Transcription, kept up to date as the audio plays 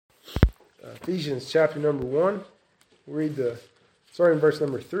Ephesians chapter number 1. We'll read starting verse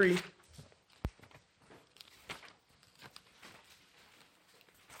number 3.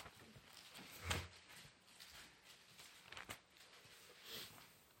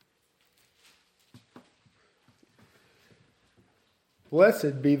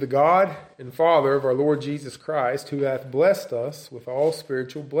 Blessed be the God and Father of our Lord Jesus Christ, who hath blessed us with all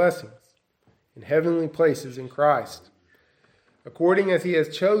spiritual blessings in heavenly places in Christ, according as he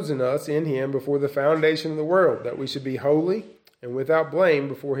has chosen us in him before the foundation of the world, that we should be holy and without blame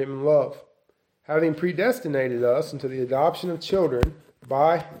before him in love, having predestinated us unto the adoption of children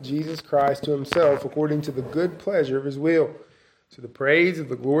by Jesus Christ to himself, according to the good pleasure of his will, to the praise of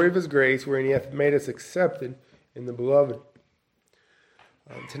the glory of his grace, wherein he hath made us accepted in the beloved.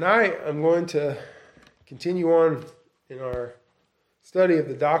 Tonight, I'm going to continue on in our study of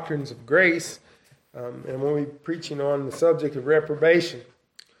the doctrines of grace, and I'm going to be preaching on the subject of reprobation.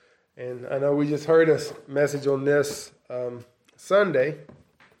 And I know we just heard a message on this Sunday,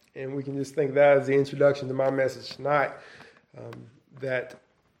 and we can just think that as the introduction to my message tonight, that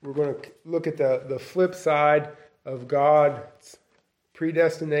we're going to look at the flip side of God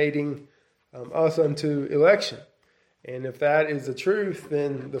predestinating us unto election. And if that is the truth,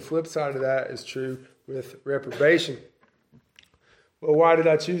 then the flip side of that is true with reprobation. Well, why did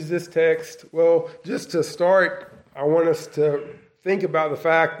I choose this text? Well, just to start, I want us to think about the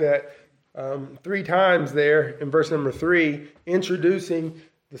fact that 3 times there in verse number 3, introducing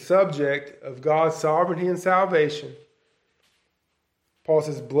the subject of God's sovereignty and salvation, Paul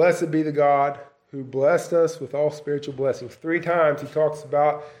says, "Blessed be the God who blessed us with all spiritual blessings." 3 times he talks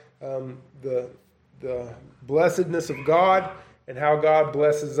about the blessedness of God and how God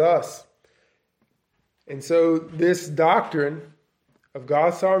blesses us. And so this doctrine of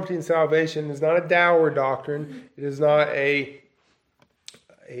God's sovereignty and salvation is not a dour doctrine. It is not a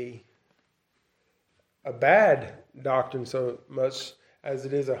bad doctrine so much as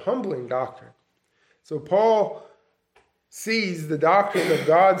it is a humbling doctrine. So Paul sees the doctrine of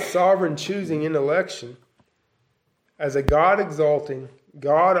God's sovereign choosing in election as a God-exalting,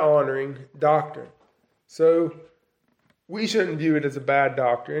 God-honoring doctrine. So we shouldn't view it as a bad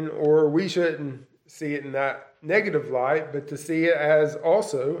doctrine, or we shouldn't see it in that negative light, but to see it as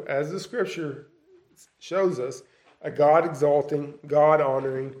also, as the Scripture shows us, a God-exalting,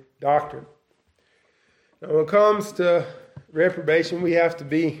 God-honoring doctrine. Now, when it comes to reprobation, we have to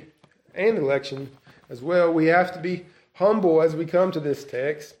be, and election as well, we have to be humble as we come to this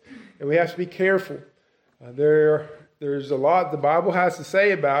text, and we have to be careful. There's a lot the Bible has to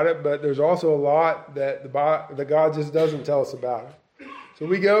say about it, but there's also a lot that God just doesn't tell us about it. So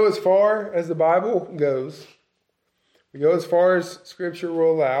we go as far as the Bible goes. We go as far as Scripture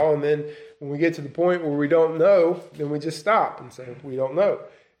will allow, and then when we get to the point where we don't know, then we just stop and say, we don't know.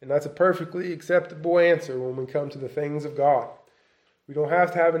 And that's a perfectly acceptable answer when we come to the things of God. We don't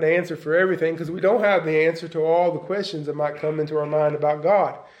have to have an answer for everything, because we don't have the answer to all the questions that might come into our mind about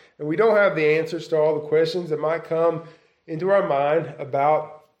God. And we don't have the answers to all the questions that might come into our mind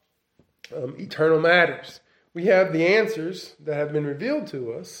about eternal matters. We have the answers that have been revealed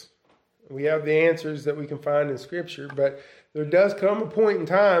to us. We have the answers that we can find in Scripture, but there does come a point in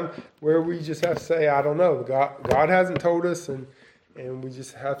time where we just have to say, I don't know. God hasn't told us, and we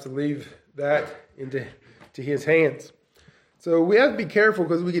just have to leave that into His hands. So we have to be careful,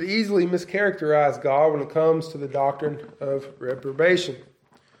 because we could easily mischaracterize God when it comes to the doctrine of reprobation.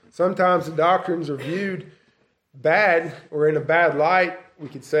 Sometimes the doctrines are viewed bad, or in a bad light, we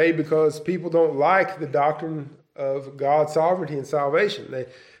could say, because people don't like the doctrine of God's sovereignty and salvation.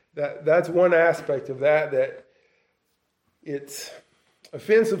 That's one aspect of that it's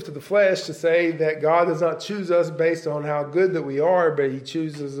offensive to the flesh to say that God does not choose us based on how good that we are, but He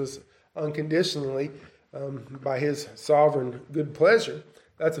chooses us unconditionally by His sovereign good pleasure.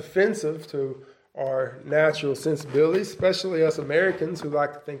 That's offensive to our natural sensibilities, especially us Americans who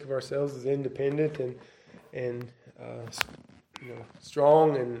like to think of ourselves as independent and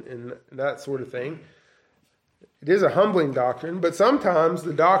strong and that sort of thing. It is a humbling doctrine, but sometimes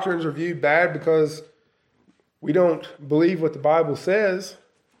the doctrines are viewed bad because we don't believe what the Bible says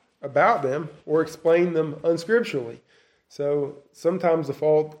about them or explain them unscripturally. So sometimes the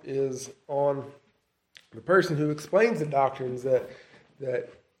fault is on the person who explains the doctrines that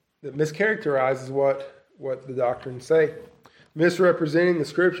mischaracterizes what the doctrines say. Misrepresenting the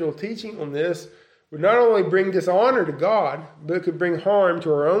scriptural teaching on this would not only bring dishonor to God, but it could bring harm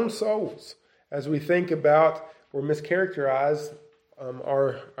to our own souls as we think about or mischaracterize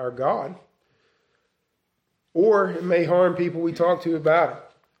our God. Or it may harm people we talk to about it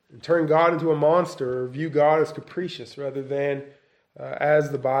and turn God into a monster, or view God as capricious rather than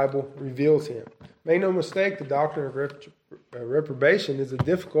as the Bible reveals him. Make no mistake, the doctrine of reprobation is a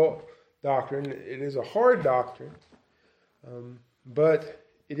difficult doctrine. It is a hard doctrine, but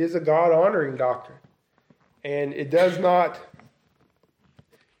it is a God-honoring doctrine. And it does not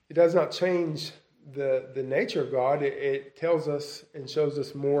change the nature of God. It tells us and shows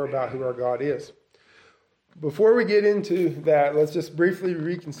us more about who our God is. Before we get into that, let's just briefly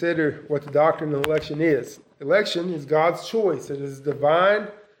reconsider what the doctrine of election is. Election is God's choice. It is divine,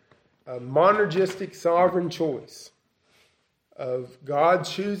 monergistic, sovereign choice of God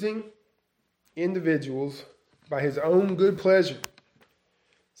choosing individuals by his own good pleasure.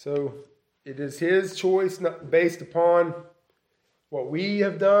 So it is his choice, not based upon what we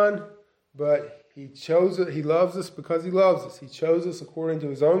have done, but he chose it. He loves us because he loves us. He chose us according to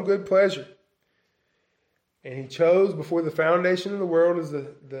his own good pleasure. And he chose before the foundation of the world, as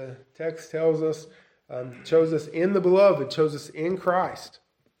the text tells us, chose us in the beloved, chose us in Christ,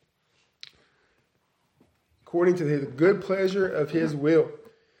 according to the good pleasure of his will.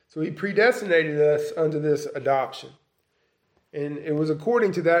 So he predestinated us unto this adoption. And it was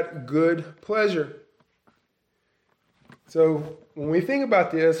according to that good pleasure. So when we think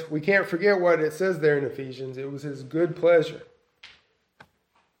about this, we can't forget what it says there in Ephesians. It was his good pleasure.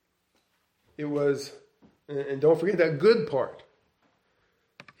 It was, and don't forget that good part,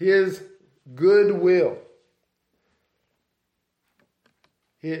 his good will.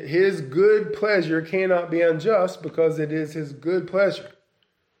 His good pleasure cannot be unjust because it is his good pleasure.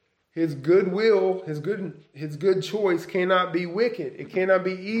 His good will, his good choice cannot be wicked. It cannot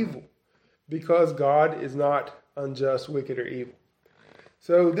be evil because God is not unjust, wicked, or evil.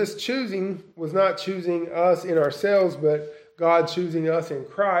 So this choosing was not choosing us in ourselves, but God choosing us in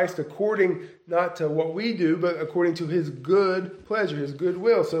Christ according not to what we do, but according to his good pleasure, his good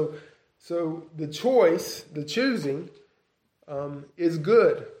will. So the choice, the choosing, is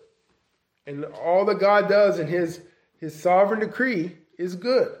good. And all that God does in his sovereign decree is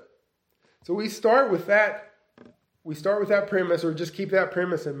good. So we start with that premise, or just keep that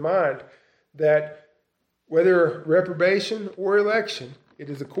premise in mind, that whether reprobation or election, it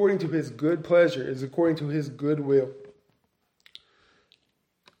is according to his good pleasure, it is according to his good will.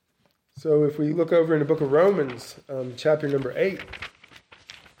 So if we look over in the book of Romans, chapter number 8,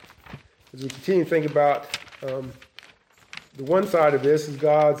 as we continue to think about the one side of this is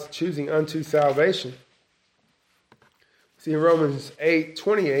God's choosing unto salvation. See in Romans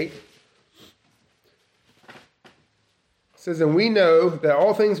 8:28, it says, "And we know that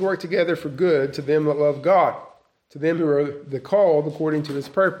all things work together for good to them that love God, to them who are the called according to his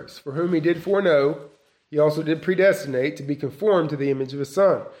purpose. For whom he did foreknow, he also did predestinate to be conformed to the image of his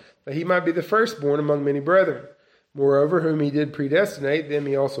Son, that he might be the firstborn among many brethren. Moreover, whom he did predestinate, them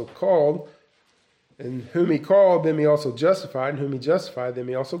he also called. And whom he called, them he also justified. And whom he justified, them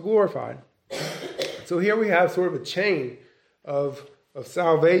he also glorified." So here we have sort of a chain of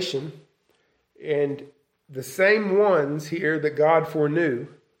salvation. And the same ones here that God foreknew.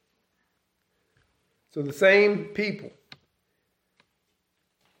 So the same people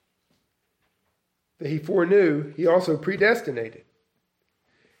that he foreknew, he also predestinated.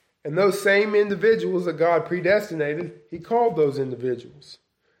 And those same individuals that God predestinated, he called those individuals.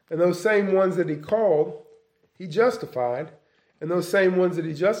 And those same ones that he called, he justified. And those same ones that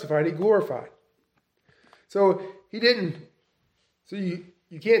he justified, he glorified. So he didn't, so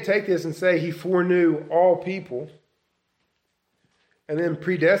you can't take this and say he foreknew all people and then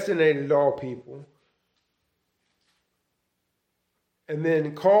predestinated all people and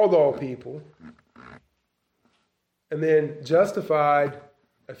then called all people and then justified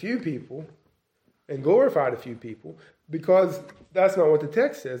a few people and glorified a few people, because that's not what the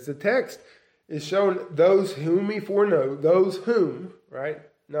text says. The text is showing those whom he foreknow, those whom, right?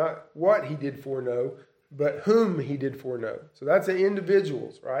 Not what he did foreknow, but whom he did foreknow. So that's the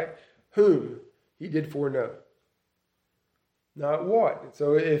individuals, right? Whom he did foreknow. Not what.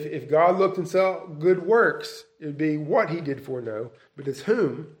 So if God looked and saw good works, it would be what he did foreknow, but it's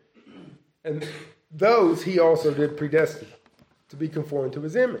whom. And those he also did predestine to be conformed to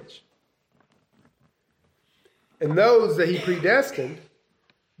his image. And those that he predestined,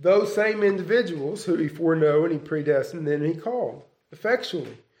 those same individuals who he foreknow and he predestined, then he called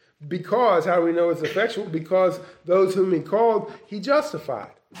effectually. Because, how do we know it's effectual? Because those whom he called, he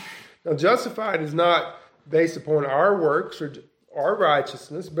justified. Now, justified is not based upon our works or our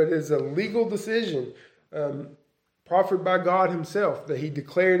righteousness, but is a legal decision proffered by God himself, that he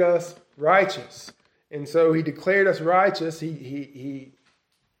declared us righteous. And so he declared us righteous. He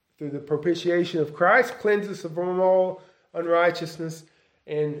through the propitiation of Christ, cleansed us of all unrighteousness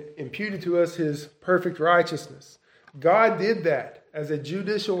and imputed to us his perfect righteousness. God did that. as a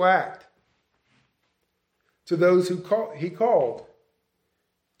judicial act to those who he called,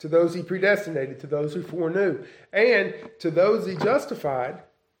 to those he predestinated, to those who foreknew, and to those he justified,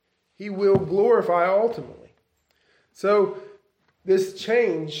 he will glorify ultimately. So this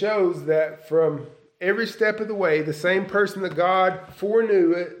change shows that from every step of the way, the same person that God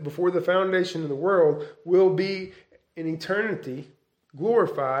foreknew before the foundation of the world will be in eternity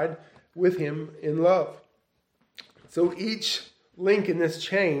glorified with him in love. So each link in this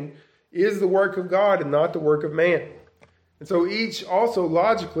chain is the work of God and not the work of man. And so each also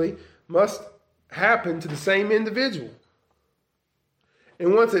logically must happen to the same individual.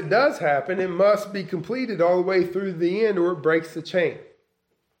 And once it does happen, it must be completed all the way through the end or it breaks the chain.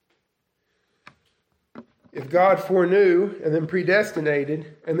 If God foreknew and then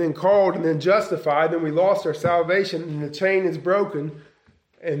predestinated and then called and then justified, then we lost our salvation and the chain is broken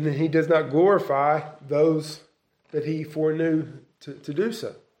and then he does not glorify those that he foreknew to do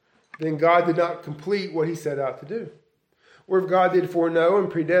so. Then God did not complete what he set out to do. Or if God did foreknow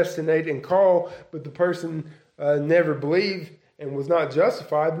and predestinate and call, but the person never believed and was not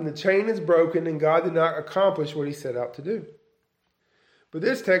justified, then the chain is broken and God did not accomplish what he set out to do. But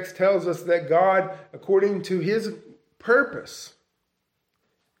this text tells us that God, according to his purpose,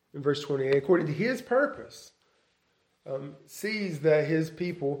 in verse 28, according to his purpose, sees that his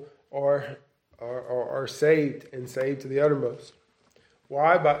people are saved and saved to the uttermost.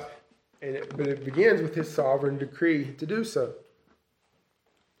 Why? But it begins with his sovereign decree to do so.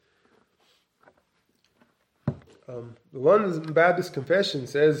 The London Baptist Confession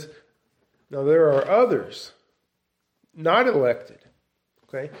says, now there are others not elected.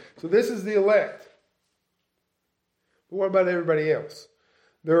 Okay, so this is the elect. But what about everybody else?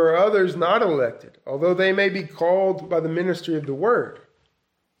 There are others not elected, although they may be called by the ministry of the word,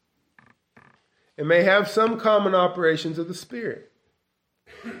 and may have some common operations of the Spirit.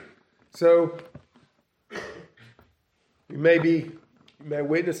 So, you may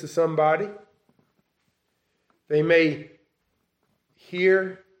witness to somebody. They may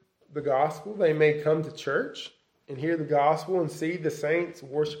hear the gospel. They may come to church and hear the gospel and see the saints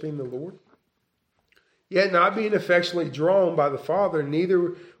worshiping the Lord. Yet not being affectionately drawn by the Father,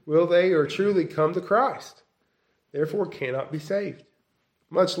 neither will they or truly come to Christ. Therefore cannot be saved.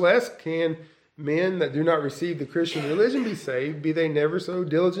 Much less can men that do not receive the Christian religion be saved, be they never so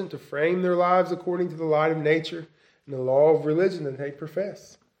diligent to frame their lives according to the light of nature and the law of religion that they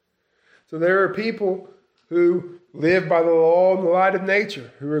profess. So there are people who live by the law and the light of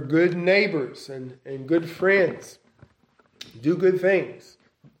nature, who are good neighbors and good friends, do good things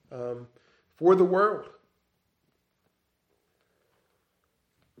for the world,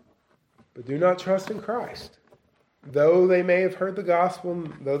 but do not trust in Christ. Though they may have heard the gospel,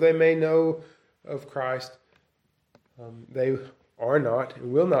 though they may know of Christ, they are not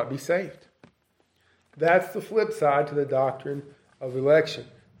and will not be saved. That's the flip side to the doctrine of election.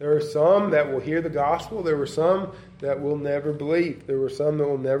 There are some that will hear the gospel. There were some that will never believe. There were some that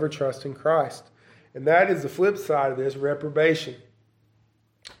will never trust in Christ. And that is the flip side of this, reprobation.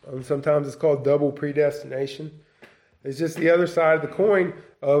 Sometimes it's called double predestination. It's just the other side of the coin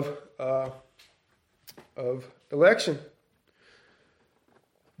of election.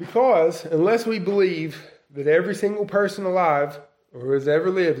 Because unless we believe that every single person alive or who has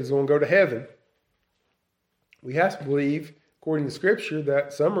ever lived is going to go to heaven, we have to believe, according to Scripture,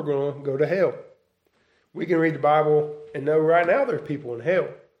 that some are going to go to hell. We can read the Bible and know right now there's people in hell.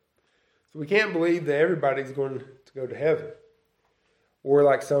 So we can't believe that everybody's going to go to heaven. Or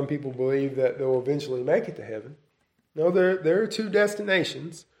like some people believe that they'll eventually make it to heaven. No, there are two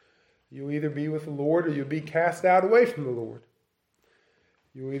destinations. You'll either be with the Lord or you'll be cast out away from the Lord.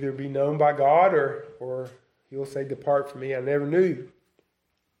 You'll either be known by God or he'll say, "Depart from me, I never knew you."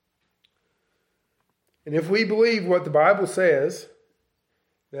 And if we believe what the Bible says,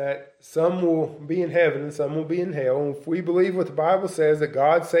 that some will be in heaven and some will be in hell, and if we believe what the Bible says, that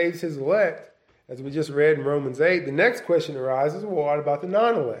God saves his elect, as we just read in Romans 8, the next question arises, well, what about the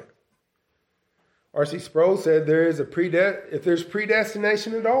non-elect? R.C. Sproul said if there's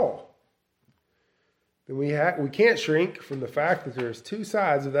predestination at all, then we can't shrink from the fact that there's two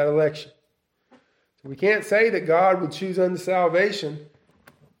sides of that election. So we can't say that God would choose unto salvation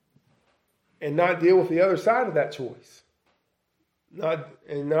and not deal with the other side of that choice. Not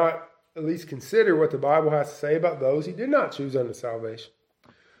at least consider what the Bible has to say about those he did not choose unto salvation.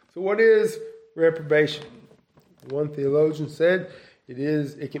 So what is reprobation? One theologian said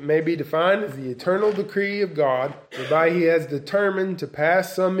it may be defined as the eternal decree of God, whereby he has determined to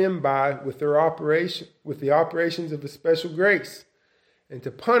pass some men by with the operations of a special grace, and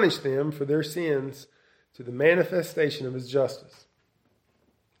to punish them for their sins to the manifestation of his justice.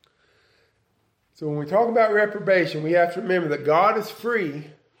 So when we talk about reprobation, we have to remember that God is free.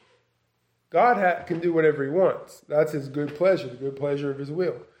 God can do whatever he wants. That's his good pleasure, the good pleasure of his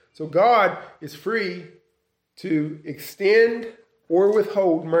will. So God is free to extend or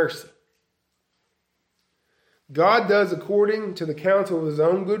withhold mercy. God does according to the counsel of his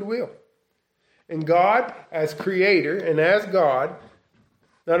own good will. And God, as creator and as God,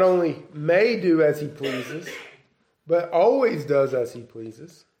 not only may do as he pleases, but always does as he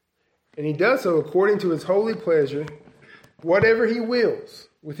pleases. And he does so according to his holy pleasure, whatever he wills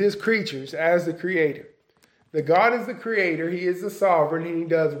with his creatures as the creator. That God is the creator, he is the sovereign, and he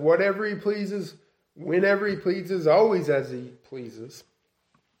does whatever he pleases, whenever he pleases, always as he pleases,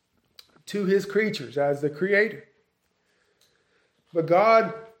 to his creatures as the creator. But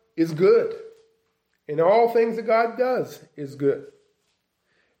God is good, and all things that God does is good.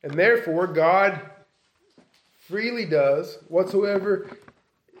 And therefore, God freely does whatsoever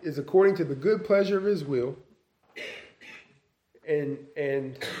is according to the good pleasure of his will. And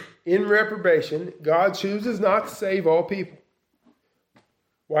in reprobation, God chooses not to save all people.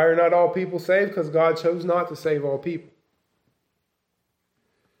 Why are not all people saved? Because God chose not to save all people.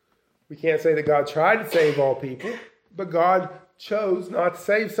 We can't say that God tried to save all people, but God chose not to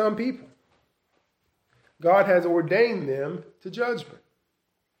save some people. God has ordained them to judgment.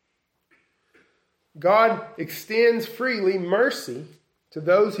 God extends freely mercy to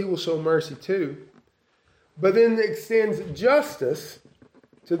those he will show mercy to, but then extends justice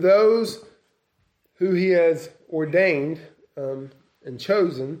to those who he has ordained and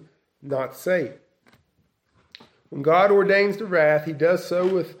chosen not to save. When God ordains the wrath, he does so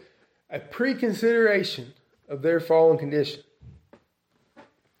with a preconsideration of their fallen condition.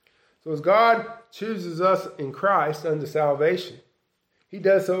 So as God chooses us in Christ unto salvation, he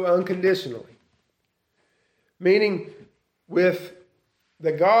does so unconditionally. Meaning with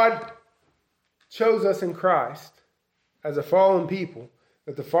that God chose us in Christ as a fallen people,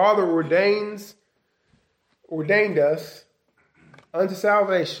 that the Father ordained us unto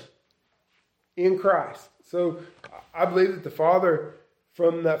salvation in Christ. So I believe that the Father,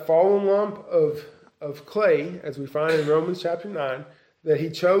 from that fallen lump of clay, as we find in Romans chapter 9, that he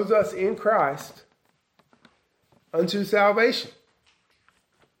chose us in Christ unto salvation.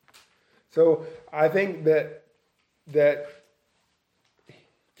 So I think that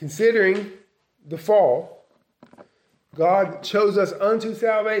considering the fall, God chose us unto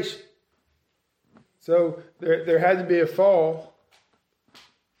salvation. So there had to be a fall.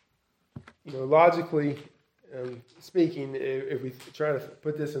 Logically speaking, if we try to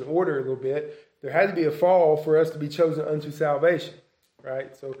put this in order a little bit, there had to be a fall for us to be chosen unto salvation,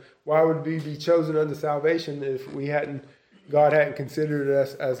 right? So why would we be chosen unto salvation if God hadn't considered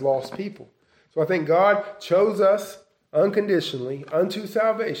us as lost people? So I think God chose us unconditionally unto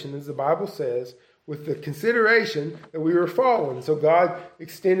salvation, as the Bible says, with the consideration that we were fallen. So God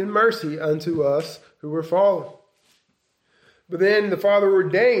extended mercy unto us who were fallen. But then the Father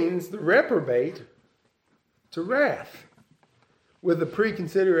ordains the reprobate to wrath with a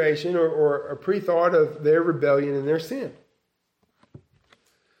preconsideration or a pre-thought of their rebellion and their sin.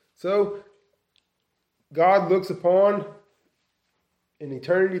 So God looks upon in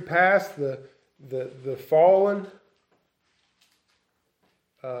eternity past the fallen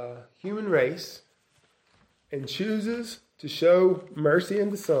human race and chooses to show mercy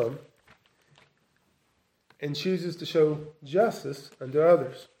unto some and chooses to show justice unto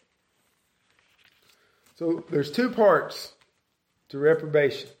others. So there's two parts to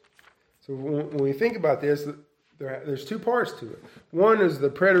reprobation. So when we think about this, there's two parts to it. One is the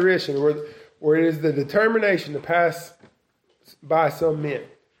preterition, or it is the determination to pass by some men.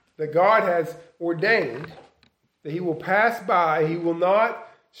 That God has ordained that he will pass by, he will not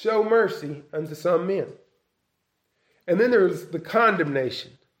show mercy unto some men. And then there's the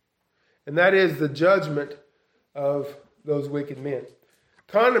condemnation, and that is the judgment of those wicked men.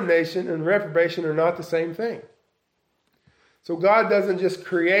 Condemnation and reprobation are not the same thing. So God doesn't just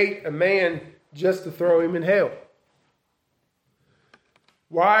create a man just to throw him in hell.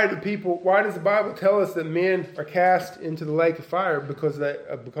 Why does the Bible tell us that men are cast into the lake of fire because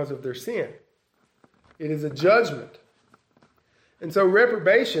of their sin? It is a judgment. And so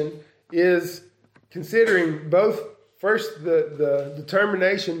reprobation is considering both, first, the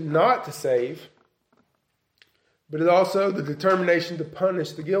determination not to save, but it's also the determination to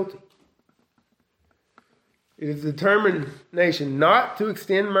punish the guilty. It is the determination not to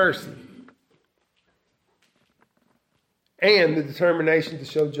extend mercy and the determination to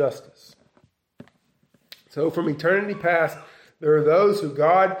show justice. So from eternity past, there are those who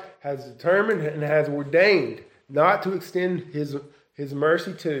God has determined and has ordained not to extend his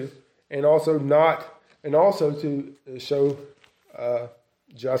mercy to, and also to show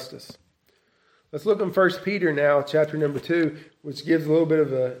justice. Let's look in 1 Peter now, chapter number 2, which gives a little bit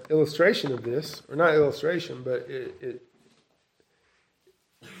of an illustration of this, or not illustration, but it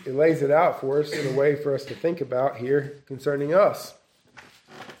lays it out for us in a way for us to think about here concerning us.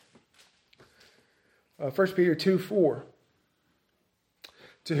 1 Peter 2:4.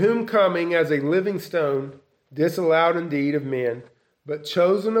 To whom coming as a living stone, disallowed indeed of men, but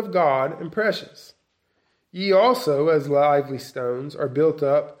chosen of God and precious. Ye also, as lively stones, are built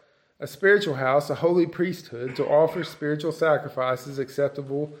up a spiritual house, a holy priesthood, to offer spiritual sacrifices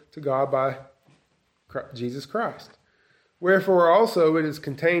acceptable to God by Jesus Christ. Wherefore also it is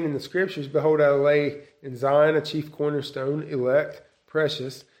contained in the Scriptures, Behold, I lay in Zion a chief cornerstone, elect,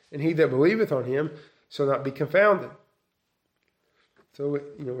 precious, and he that believeth on him shall not be confounded. So,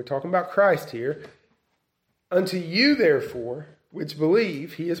 we're talking about Christ here. Unto you, therefore, which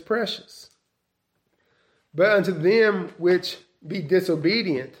believe, he is precious. But unto them which be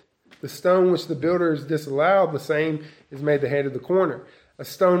disobedient, the stone which the builders disallowed, the same is made the head of the corner, a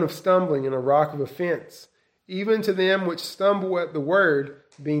stone of stumbling and a rock of offense. Even to them which stumble at the word,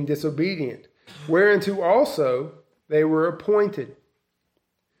 being disobedient, whereunto also they were appointed.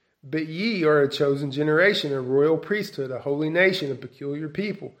 But ye are a chosen generation, a royal priesthood, a holy nation, a peculiar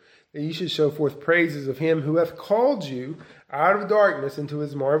people, that ye should show forth praises of him who hath called you out of darkness into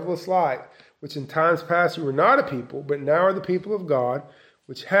his marvelous light, which in times past you were not a people, but now are the people of God,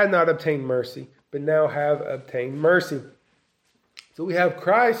 which had not obtained mercy, but now have obtained mercy. So we have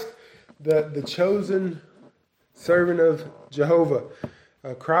Christ, the chosen servant of Jehovah.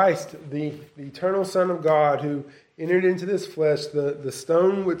 Christ, the eternal Son of God, who entered into this flesh, the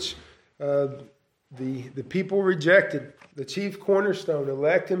stone which the people rejected, the chief cornerstone,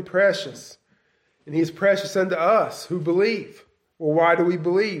 elect and precious. And he is precious unto us who believe. Well, why do we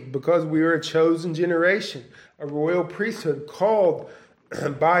believe? Because we are a chosen generation, a royal priesthood called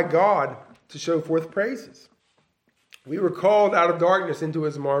by God to show forth praises. We were called out of darkness into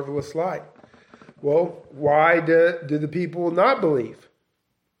his marvelous light. Well, why do the people not believe?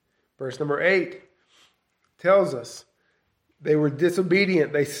 Verse number 8 tells us they were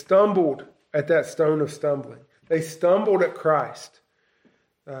disobedient. They stumbled at that stone of stumbling. They stumbled at Christ.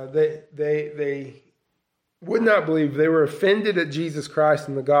 They would not believe. They were offended at Jesus Christ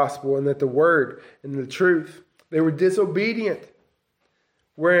and the gospel and at the word and the truth. They were disobedient,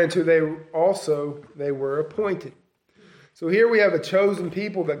 whereunto they were appointed. So here we have a chosen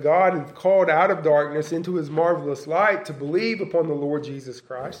people that God has called out of darkness into his marvelous light to believe upon the Lord Jesus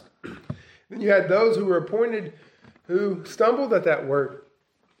Christ. Then you had those who were appointed who stumbled at that word.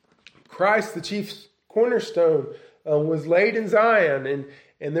 Christ, the chief cornerstone, was laid in Zion,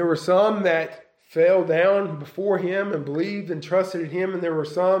 and there were some that fell down before him and believed and trusted in him, and there were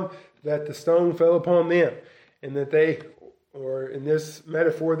some that the stone fell upon them, and that they, or in this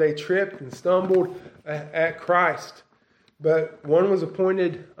metaphor, they tripped and stumbled at Christ. But one was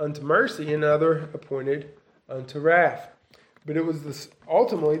appointed unto mercy, and another appointed unto wrath. But it was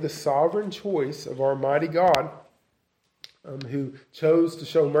ultimately the sovereign choice of our mighty God, who chose to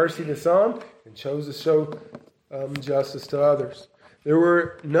show mercy to some and chose to show justice to others. There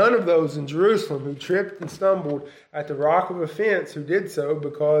were none of those in Jerusalem who tripped and stumbled at the rock of offense who did so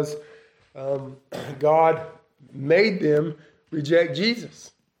because God made them reject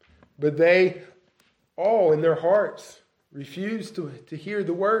Jesus. But they all in their hearts refused to hear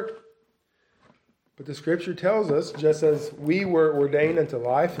the word. But the scripture tells us, just as we were ordained unto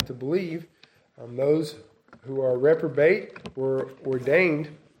life and to believe, those who are reprobate were ordained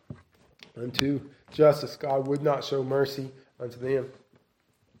unto justice. God would not show mercy unto them.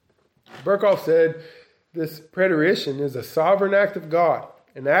 Berkhoff said, this preterition is a sovereign act of God,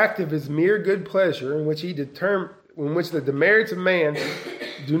 an act of his mere good pleasure in which the demerits of man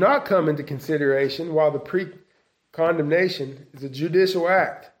do not come into consideration, while the pre-condemnation is a judicial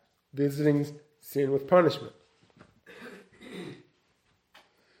act, visiting sin with punishment.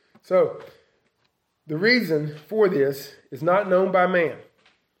 So, the reason for this is not known by man.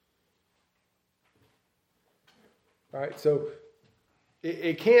 Right? So,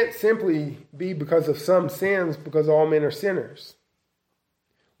 it can't simply be because of some sins, because all men are sinners.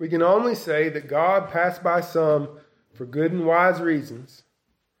 We can only say that God passed by some for good and wise reasons,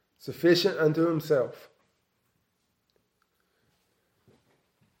 sufficient unto himself.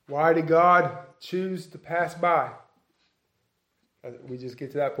 Why did God choose to pass by? We just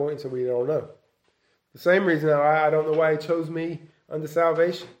get to that point, so we don't know. The same reason I don't know why he chose me unto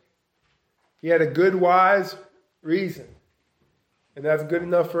salvation. He had a good, wise reason. And that's good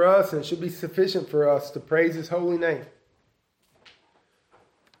enough for us, and it should be sufficient for us to praise his holy name.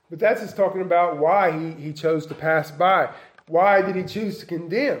 But that's just talking about why he chose to pass by. Why did he choose to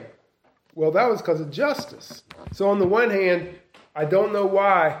condemn? Well, that was because of justice. So on the one hand, I don't know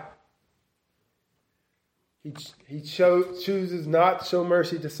why he chooses not to show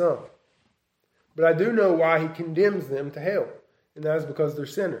mercy to some. But I do know why he condemns them to hell. And that is because they're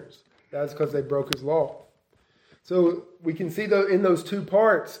sinners. That is because they broke his law. So we can see in those two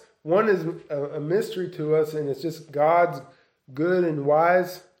parts, one is a mystery to us, and it's just God's good and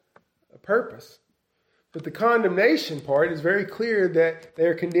wise purpose. But the condemnation part is very clear that they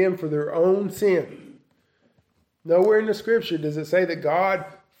are condemned for their own sin. Nowhere in the scripture does it say that God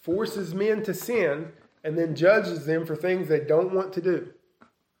forces men to sin and then judges them for things they don't want to do.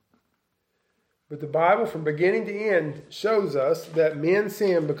 But the Bible, from beginning to end, shows us that men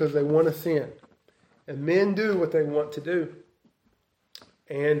sin because they want to sin. And men do what they want to do.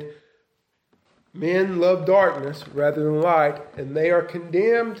 And men love darkness rather than light, and they are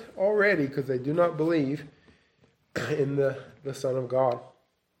condemned already because they do not believe in the Son of God.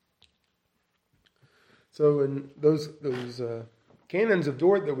 So in those canons of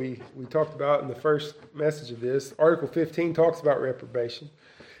Dort that we talked about in the first message of this, Article 15 talks about reprobation.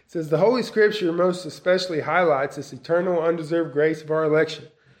 It says, the Holy Scripture most especially highlights this eternal undeserved grace of our election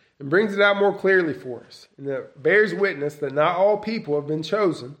and brings it out more clearly for us, and that bears witness that not all people have been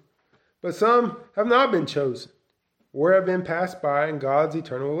chosen, but some have not been chosen, or have been passed by in God's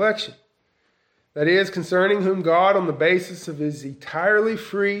eternal election. That is, concerning whom God, on the basis of his entirely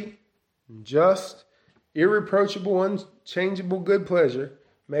free, just, irreproachable, unchangeable good pleasure,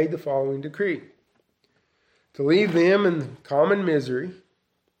 made the following decree. To leave them in common misery,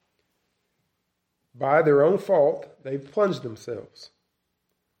 by their own fault, they've plunged themselves.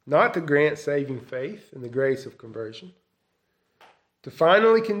 Not to grant saving faith and the grace of conversion, to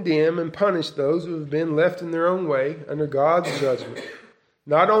finally condemn and punish those who have been left in their own way under God's judgment,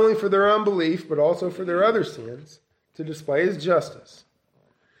 not only for their unbelief, but also for their other sins, to display his justice.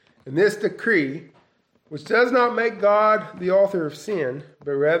 And this decree, which does not make God the author of sin,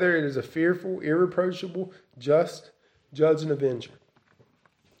 but rather it is a fearful, irreproachable, just judge and avenger.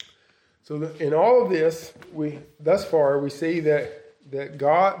 So in all of this, thus far, we see that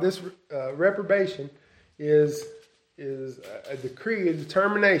God, this reprobation is a decree, a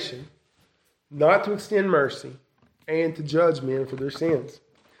determination not to extend mercy and to judge men for their sins.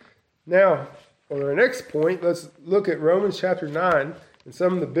 Now, on our next point, let's look at Romans chapter 9 and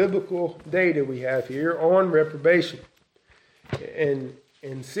some of the biblical data we have here on reprobation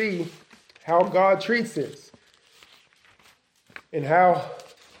and see how God treats this and how,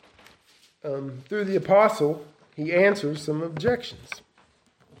 through the apostle, he answers some objections.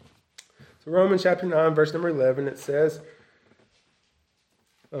 So Romans chapter 9, verse number 11, it says,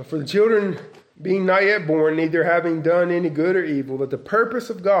 for the children being not yet born, neither having done any good or evil, that the purpose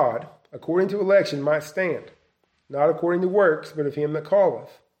of God, according to election, might stand, not according to works, but of him that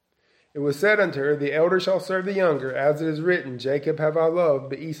calleth. It was said unto her, the elder shall serve the younger, as it is written, Jacob have I loved,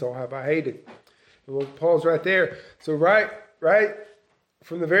 but Esau have I hated. And we'll pause right there. So right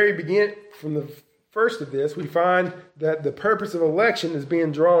from the very beginning, from the first of this, we find that the purpose of election is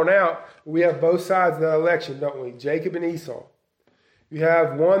being drawn out. We have both sides of that election, don't we? Jacob and Esau. You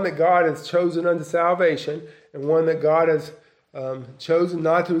have one that God has chosen unto salvation and one that God has chosen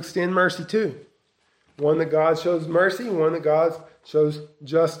not to extend mercy to. One that God shows mercy and one that God shows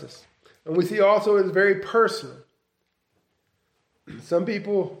justice. And we see also it's very personal. Some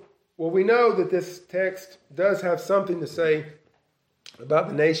people, we know that this text does have something to say about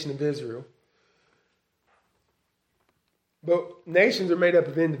the nation of Israel. But nations are made up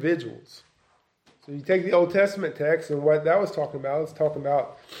of individuals. So you take the Old Testament text and what that was talking about, it's talking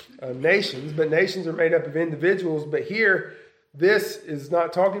about nations, but nations are made up of individuals. But here, this is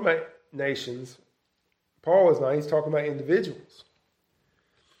not talking about nations. Paul is not, he's talking about individuals.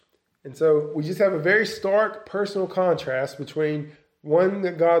 And so we just have a very stark personal contrast between one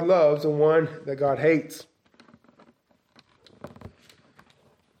that God loves and one that God hates.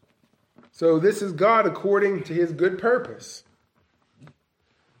 So this is God according to his good purpose.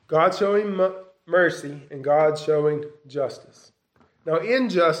 God showing mercy and God showing justice. Now,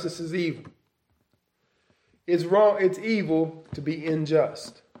 injustice is evil. It's wrong, it's evil to be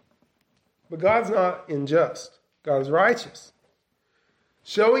unjust. But God's not unjust. God is righteous.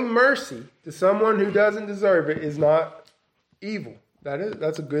 Showing mercy to someone who doesn't deserve it is not evil.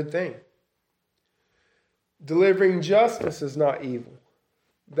 That's a good thing. Delivering justice is not evil.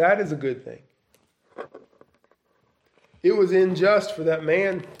 That is a good thing. It was unjust for that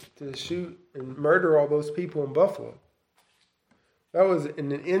man to shoot and murder all those people in Buffalo. That was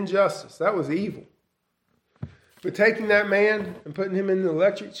an injustice. That was evil. But taking that man and putting him in the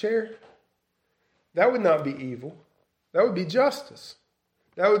electric chair, that would not be evil. That would be justice.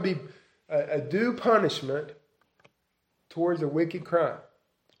 That would be a due punishment towards a wicked crime.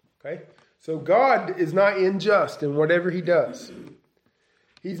 Okay? So God is not unjust in whatever he does.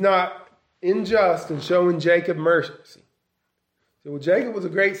 He's not unjust in showing Jacob mercy. So Jacob was a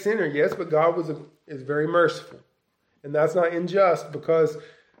great sinner, yes, but God is very merciful. And that's not unjust because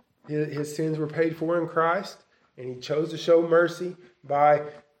his sins were paid for in Christ, and he chose to show mercy by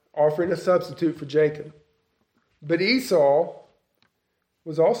offering a substitute for Jacob. But Esau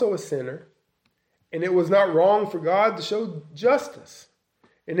was also a sinner, and it was not wrong for God to show justice.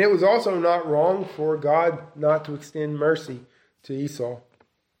 And it was also not wrong for God not to extend mercy to Esau.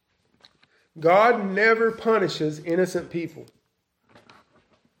 God never punishes innocent people.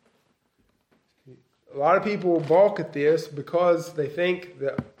 A lot of people balk at this because they think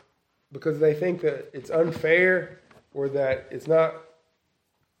that it's unfair or that it's not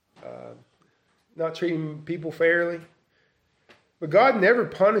treating people fairly. But God never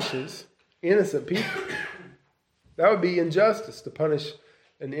punishes innocent people. That would be injustice to punish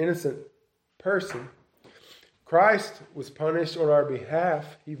an innocent person. Christ was punished on our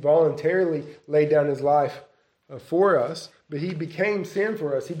behalf. He voluntarily laid down his life for us, but he became sin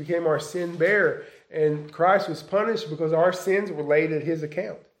for us. He became our sin bearer. And Christ was punished because our sins were laid at his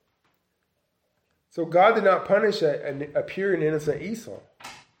account. So God did not punish a pure and innocent Esau.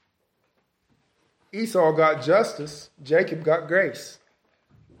 Esau got justice. Jacob got grace.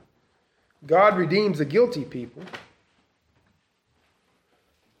 God redeems a guilty people.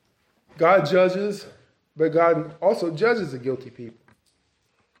 God judges, but God also judges the guilty people.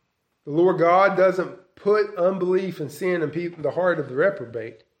 The Lord God doesn't put unbelief and sin in the heart of the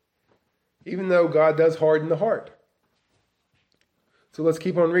reprobate, even though God does harden the heart. So let's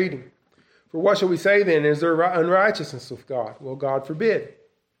keep on reading. For what shall we say then? Is there unrighteousness with God? Well, God forbid.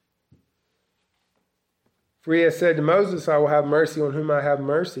 For he has said to Moses, I will have mercy on whom I have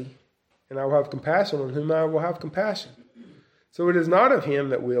mercy, and I will have compassion on whom I will have compassion. So it is not of him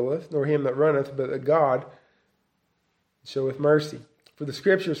that willeth, nor him that runneth, but that God showeth mercy. For the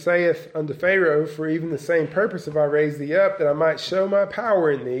scripture saith unto Pharaoh, for even the same purpose have I raised thee up, that I might show my power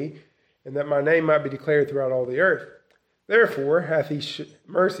in thee, and that my name might be declared throughout all the earth. Therefore hath he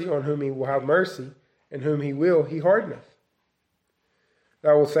mercy on whom he will have mercy, and whom he will he hardeneth.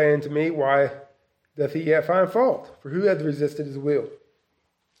 Thou wilt say unto me, why doth he yet find fault? For who hath resisted his will?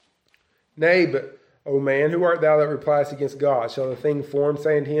 Nay, but, O man, who art thou that repliest against God? Shall the thing formed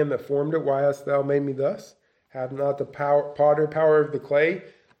say unto him that formed it, why hast thou made me thus? Have not the potter power of the clay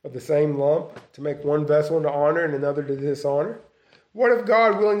of the same lump to make one vessel unto honor and another to dishonor? What if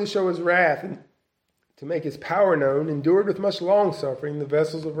God, willing to show his wrath and to make his power known, endured with much longsuffering the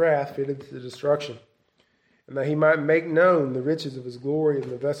vessels of wrath fitted to destruction, and that he might make known the riches of his glory in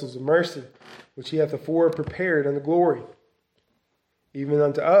the vessels of mercy, which he hath afore prepared unto glory, even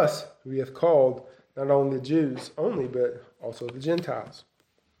unto us who he hath called, not only the Jews only, but also the Gentiles.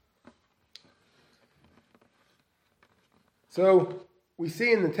 So we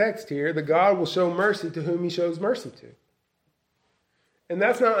see in the text here that God will show mercy to whom he shows mercy to. And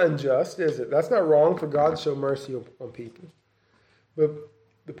that's not unjust, is it? That's not wrong for God to show mercy on people. But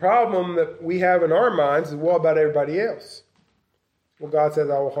the problem that we have in our minds is, what about everybody else? Well, God says,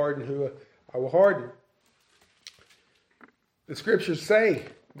 I will harden who I will harden. The scriptures say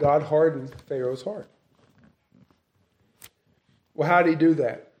God hardened Pharaoh's heart. Well, how did he do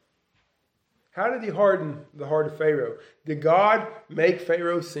that? How did he harden the heart of Pharaoh? Did God make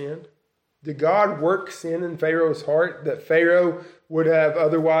Pharaoh sin? Did God work sin in Pharaoh's heart that Pharaoh would have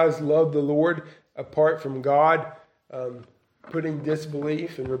otherwise loved the Lord apart from God putting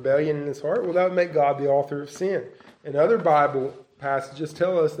disbelief and rebellion in his heart? Well, that would make God the author of sin. And other Bible passages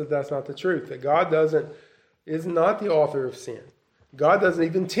tell us that that's not the truth, that God is not the author of sin. God doesn't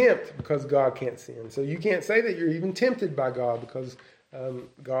even tempt because God can't sin. So you can't say that you're even tempted by God because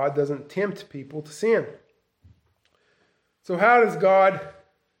God doesn't tempt people to sin. So how does God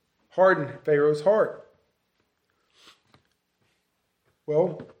harden Pharaoh's heart?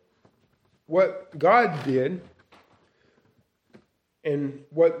 Well, what God did, and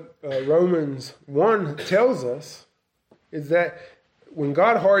what Romans 1 tells us, is that when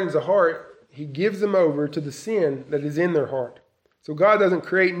God hardens a heart, he gives them over to the sin that is in their heart. So God doesn't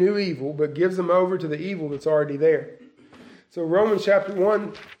create new evil, but gives them over to the evil that's already there. So Romans chapter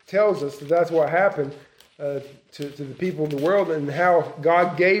 1 tells us that that's what happened to the people of the world, and how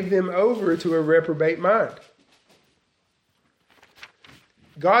God gave them over to a reprobate mind.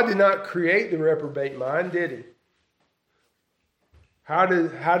 God did not create the reprobate mind, did he? How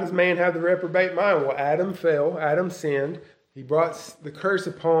does man have the reprobate mind? Well, Adam fell. Adam sinned. He brought the curse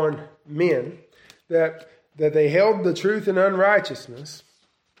upon men that they held the truth in unrighteousness.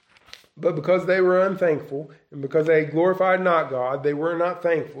 But because they were unthankful, and because they glorified not God, they were not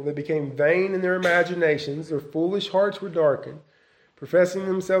thankful. They became vain in their imaginations. Their foolish hearts were darkened. Professing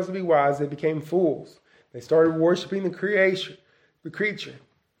themselves to be wise, they became fools. They started worshiping the creature.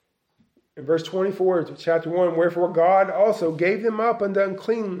 In verse 24 of chapter 1, wherefore God also gave them up unto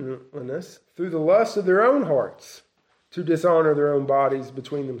uncleanness through the lust of their own hearts, to dishonor their own bodies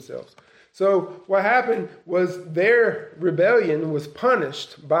between themselves. So what happened was their rebellion was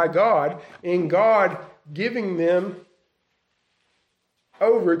punished by God, in God giving them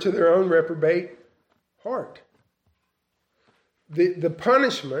over to their own reprobate heart. The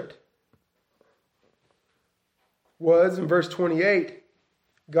punishment was, in verse 28,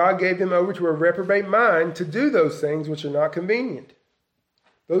 God gave them over to a reprobate mind to do those things which are not convenient.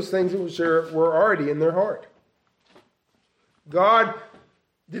 Those things which were already in their heart. God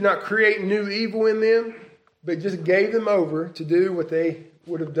did not create new evil in them, but just gave them over to do what they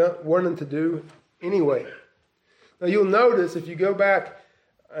would have wanted to do anyway. Now you'll notice if you go back,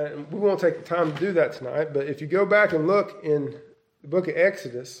 we won't take the time to do that tonight, but if you go back and look in the book of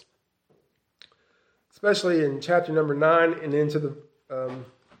Exodus, especially in chapter number 9 and into the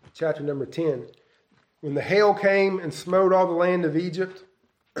chapter number 10, when the hail came and smote all the land of Egypt,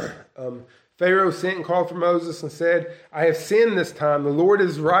 Pharaoh sent and called for Moses and said, I have sinned this time. The Lord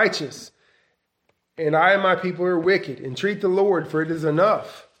is righteous, and I and my people are wicked. Entreat the Lord, for it is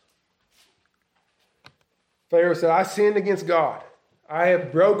enough. Pharaoh said, I sinned against God. I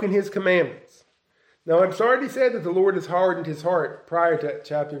have broken his commandments. Now, it's already said that the Lord has hardened his heart prior to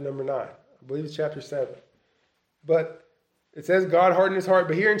chapter number 9. I believe it's chapter 7. But it says God hardened his heart.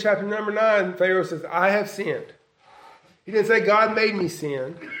 But here in chapter number 9, Pharaoh says, I have sinned. He didn't say God made me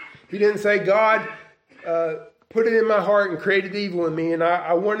sin. He didn't say God put it in my heart and created evil in me and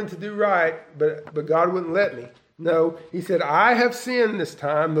I wanted to do right, but God wouldn't let me. No, he said, I have sinned this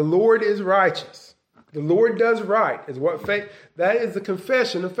time. The Lord is righteous. The Lord does right. That is the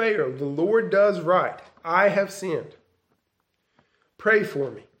confession of Pharaoh. The Lord does right. I have sinned. Pray for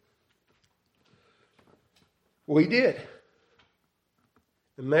me. Well, he did.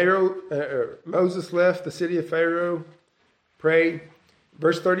 And Moses left the city of Pharaoh, prayed.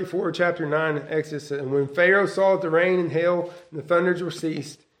 Verse 34, chapter 9, Exodus, and when Pharaoh saw that the rain and hail and the thunders were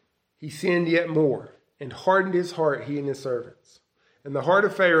ceased, he sinned yet more, and hardened his heart, he and his servants. And the heart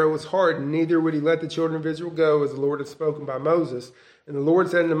of Pharaoh was hardened, neither would he let the children of Israel go, as the Lord had spoken by Moses. And the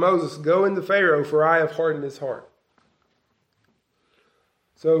Lord said unto Moses, go into Pharaoh, for I have hardened his heart.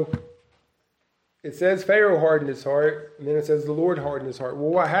 So, it says Pharaoh hardened his heart, and then it says the Lord hardened his heart.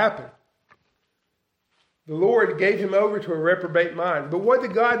 Well, what happened? The Lord gave him over to a reprobate mind. But what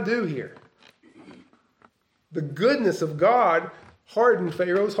did God do here? The goodness of God hardened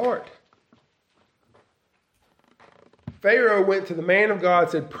Pharaoh's heart. Pharaoh went to the man of God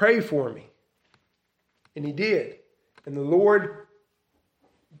and said, pray for me. And he did. And the Lord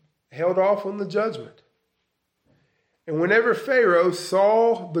held off on the judgment. And whenever Pharaoh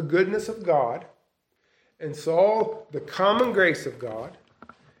saw the goodness of God, and saw the common grace of God,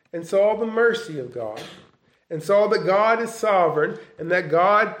 and saw the mercy of God, and saw that God is sovereign, and that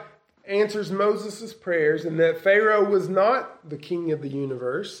God answers Moses' prayers, and that Pharaoh was not the king of the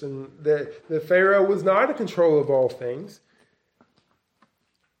universe, and that Pharaoh was not in control of all things,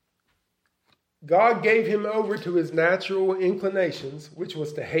 God gave him over to his natural inclinations, which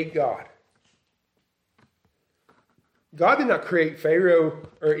was to hate God. God did not create Pharaoh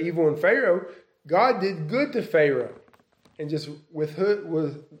or evil in Pharaoh. God did good to Pharaoh, and just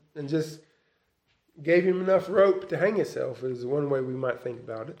gave him enough rope to hang himself, is one way we might think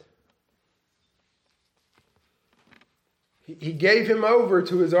about it. He gave him over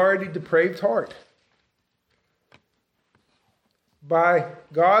to his already depraved heart. By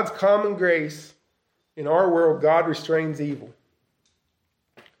God's common grace, in our world, God restrains evil.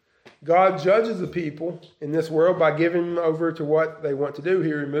 God judges the people in this world by giving them over to what they want to do.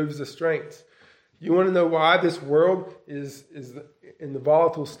 He removes the strengths. You want to know why this world is in the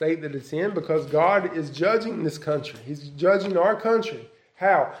volatile state that it's in? Because God is judging this country. He's judging our country.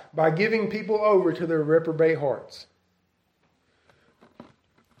 How? By giving people over to their reprobate hearts.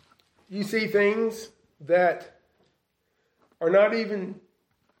 You see things that are not even...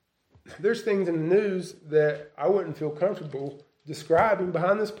 There's things in the news that I wouldn't feel comfortable describing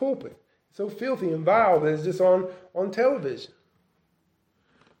behind this pulpit. It's so filthy and vile that it's just on television.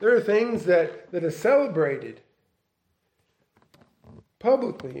 There are things that are celebrated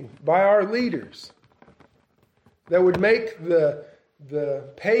publicly by our leaders that would make the the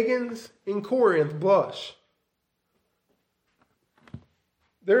pagans in Corinth blush.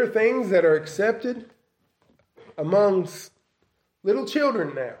 There are things that are accepted amongst little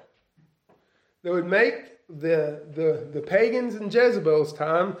children now that would make the pagans in Jezebel's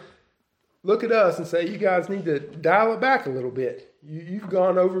time look at us and say, you guys need to dial it back a little bit. You've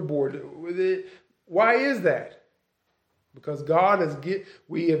gone overboard with it. Why is that? Because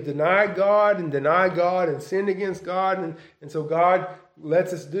we have denied God and sinned against God. And so God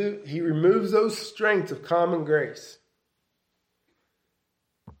lets us He removes those strengths of common grace.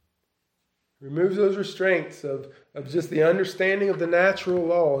 Removes those restraints of just the understanding of the natural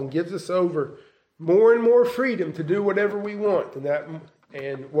law and gives us over more and more freedom to do whatever we want.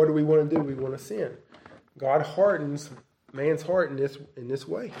 And what do we want to do? We want to sin. God hardens man's heart in this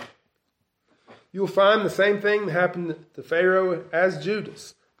way. You'll find the same thing that happened to Pharaoh as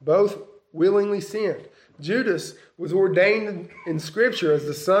Judas. Both willingly sinned. Judas was ordained in Scripture as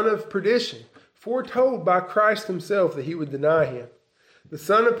the son of perdition, foretold by Christ himself that he would deny him. The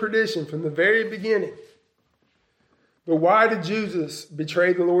son of perdition from the very beginning. But why did Judas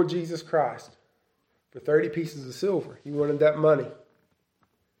betray the Lord Jesus Christ? For 30 pieces of silver. He wanted that money.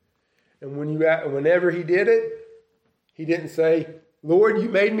 And whenever he did it, he didn't say, Lord, you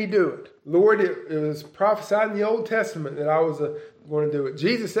made me do it. Lord, it was prophesied in the Old Testament that I was going to do it.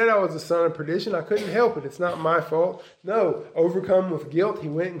 Jesus said I was the son of perdition. I couldn't help it. It's not my fault. No, overcome with guilt, he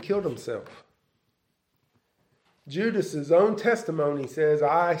went and killed himself. Judas' own testimony says,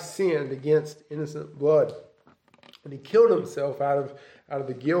 I sinned against innocent blood. And he killed himself out of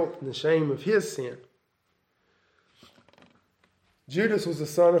the guilt and the shame of his sin. Judas was the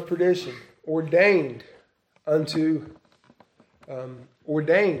son of perdition, ordained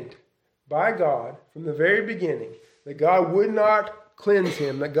by God from the very beginning, that God would not cleanse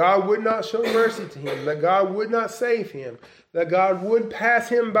him, that God would not show mercy to him, that God would not save him, that God would pass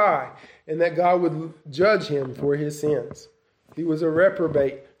him by, and that God would judge him for his sins. He was a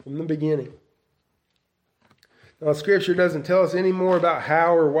reprobate from the beginning. Now, Scripture doesn't tell us any more about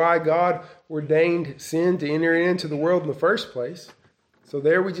how or why God ordained sin to enter into the world in the first place. So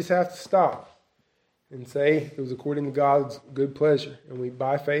there we just have to stop and say it was according to God's good pleasure. And we,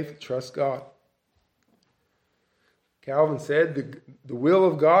 by faith, trust God. Calvin said, the will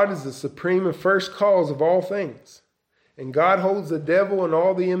of God is the supreme and first cause of all things. And God holds the devil and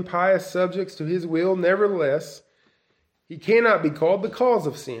all the impious subjects to his will. Nevertheless, he cannot be called the cause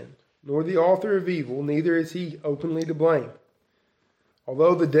of sin, nor the author of evil, neither is he openly to blame.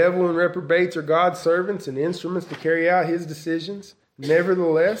 Although the devil and reprobates are God's servants and instruments to carry out his decisions,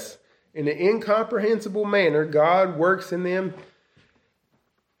 nevertheless, in an incomprehensible manner, God works in them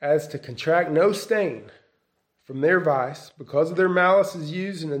as to contract no stain from their vice, because of their malice is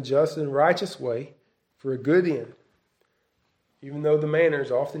used in a just and righteous way for a good end, even though the manner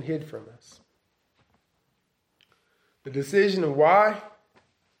is often hid from us. The decision of why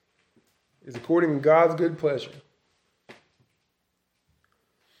is according to God's good pleasure.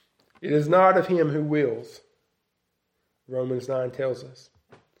 It is not of him who wills, Romans 9 tells us.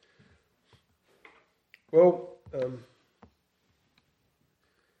 Well,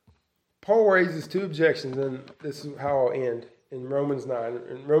 Paul raises two objections, and this is how I'll end in Romans 9.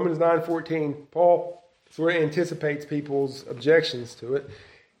 In Romans 9:14, Paul sort of anticipates people's objections to it.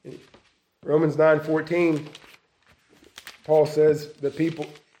 In Romans 9:14, Paul says that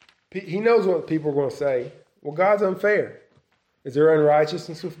he knows what people are going to say. Well, God's unfair. Is there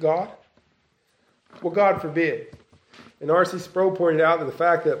unrighteousness with God? Well, God forbid. And R.C. Sproul pointed out that the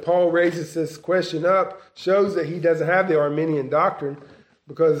fact that Paul raises this question up shows that he doesn't have the Arminian doctrine,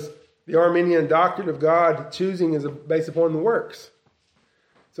 because the Arminian doctrine of God choosing is based upon the works.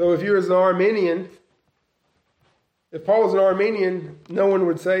 So if you was an Arminian, if Paul was an Arminian, no one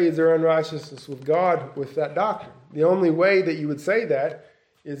would say, is there unrighteousness with God with that doctrine? The only way that you would say that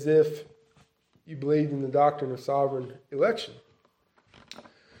is if you believed in the doctrine of sovereign election.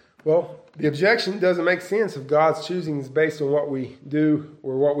 Well, the objection doesn't make sense if God's choosing is based on what we do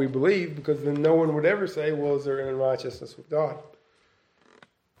or what we believe, because then no one would ever say, well, is there unrighteousness with God?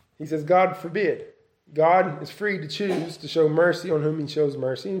 He says, God forbid. God is free to choose to show mercy on whom he shows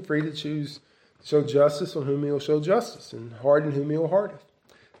mercy, and free to choose to show justice on whom he will show justice, and harden whom he will harden.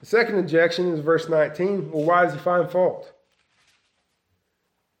 The second objection is verse 19. Well, why does he find fault?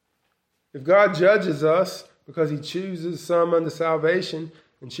 If God judges us because he chooses some unto salvation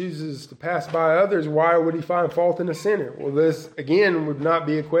and chooses to pass by others, why would he find fault in a sinner? Well, this, again, would not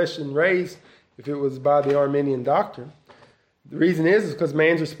be a question raised if it was by the Arminian doctrine. The reason is because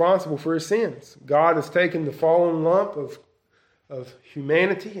man's responsible for his sins. God has taken the fallen lump of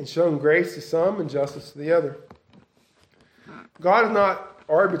humanity and shown grace to some and justice to the other. God is not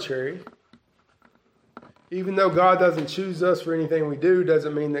arbitrary. Even though God doesn't choose us for anything we do,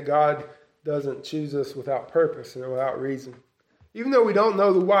 doesn't mean that God doesn't choose us without purpose and without reason. Even though we don't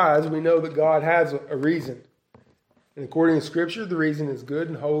know the whys, we know that God has a reason. And according to Scripture, the reason is good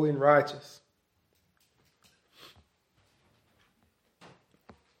and holy and righteous.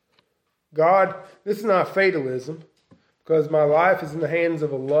 God, this is not fatalism, because my life is in the hands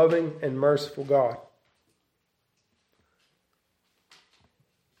of a loving and merciful God.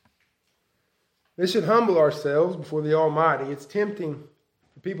 This should humble ourselves before the Almighty. It's tempting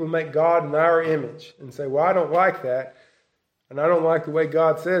for people to make God in our image and say, well, I don't like that, and I don't like the way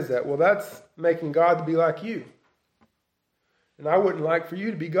God says that. Well, that's making God to be like you. And I wouldn't like for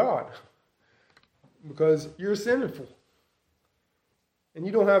you to be God, because you're sinful. And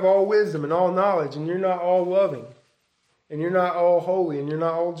you don't have all wisdom and all knowledge, and you're not all loving, and you're not all holy, and you're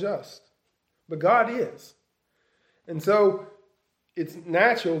not all just. But God is. And so it's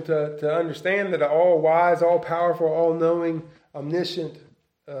natural to understand that an all-wise, all-powerful, all-knowing, omniscient,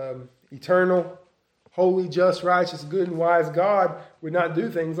 eternal, holy, just, righteous, good, and wise God would not do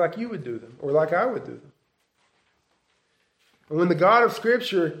things like you would do them, or like I would do them. And when the God of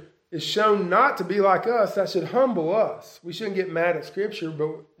Scripture is shown not to be like us, that should humble us. We shouldn't get mad at Scripture, but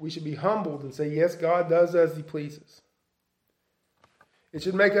we should be humbled and say, yes, God does as He pleases. It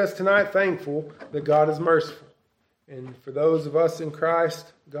should make us tonight thankful that God is merciful. And for those of us in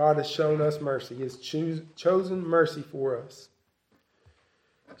Christ, God has shown us mercy. He has chosen mercy for us.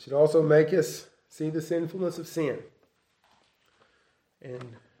 It should also make us see the sinfulness of sin.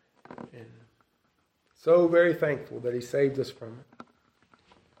 And so very thankful that He saved us from it.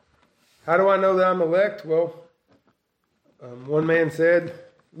 How do I know that I'm elect? Well, one man said,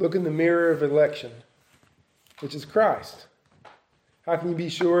 look in the mirror of election, which is Christ. How can you be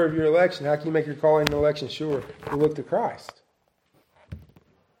sure of your election? How can you make your calling and election sure? You look to Christ.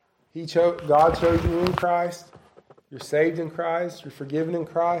 God chose you in Christ. You're saved in Christ. You're forgiven in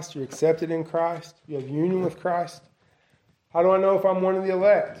Christ. You're accepted in Christ. You have union with Christ. How do I know if I'm one of the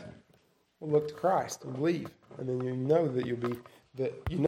elect? Well, look to Christ and believe. And then you know that you'll be